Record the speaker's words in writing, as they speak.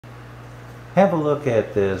Have a look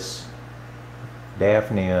at this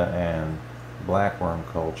Daphnia and blackworm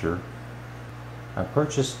culture. I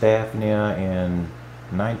purchased Daphnia in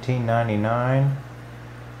 1999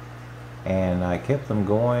 and I kept them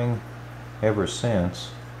going ever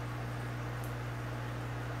since.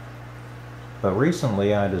 But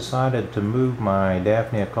recently I decided to move my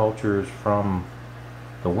Daphnia cultures from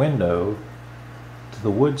the window to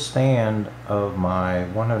the wood stand of my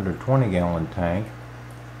 120-gallon tank.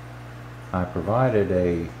 I provided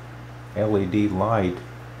a LED light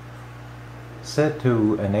set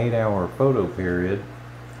to an 8-hour photo period,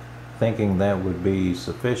 thinking that would be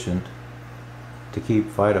sufficient to keep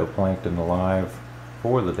phytoplankton alive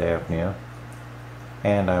for the Daphnia.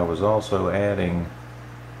 And I was also adding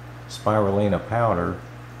spirulina powder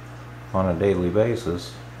on a daily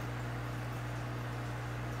basis.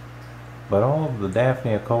 But all of the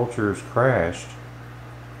Daphnia cultures crashed.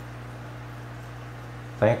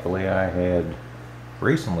 Thankfully, I had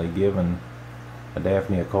recently given a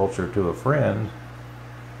Daphnia culture to a friend,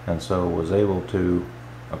 and so was able to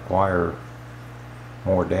acquire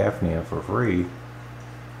more Daphnia for free.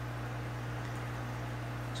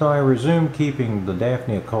 So I resumed keeping the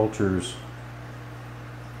Daphnia cultures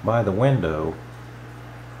by the window.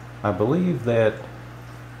 I believe that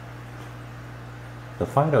the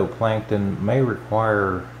phytoplankton may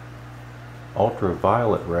require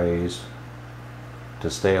ultraviolet rays to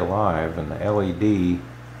stay alive, and the LED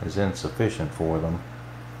is insufficient for them.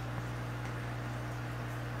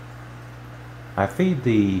 I feed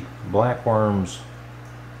the blackworms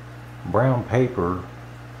brown paper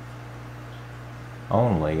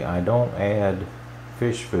only. I don't add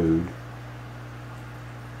fish food.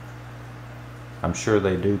 I'm sure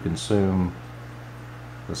they do consume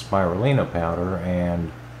the spirulina powder,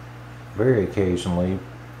 and very occasionally,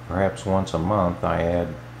 perhaps once a month, I add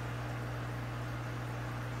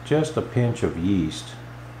just a pinch of yeast.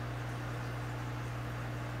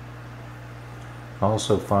 I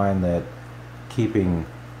also find that keeping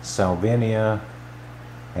Salvinia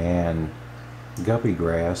and guppy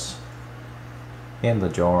grass in the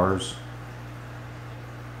jars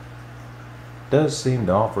does seem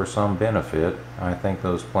to offer some benefit. I think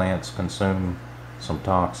those plants consume some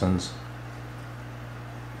toxins,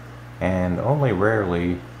 and only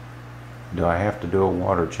rarely do I have to do a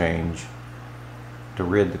water change to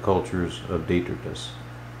rid the cultures of detritus.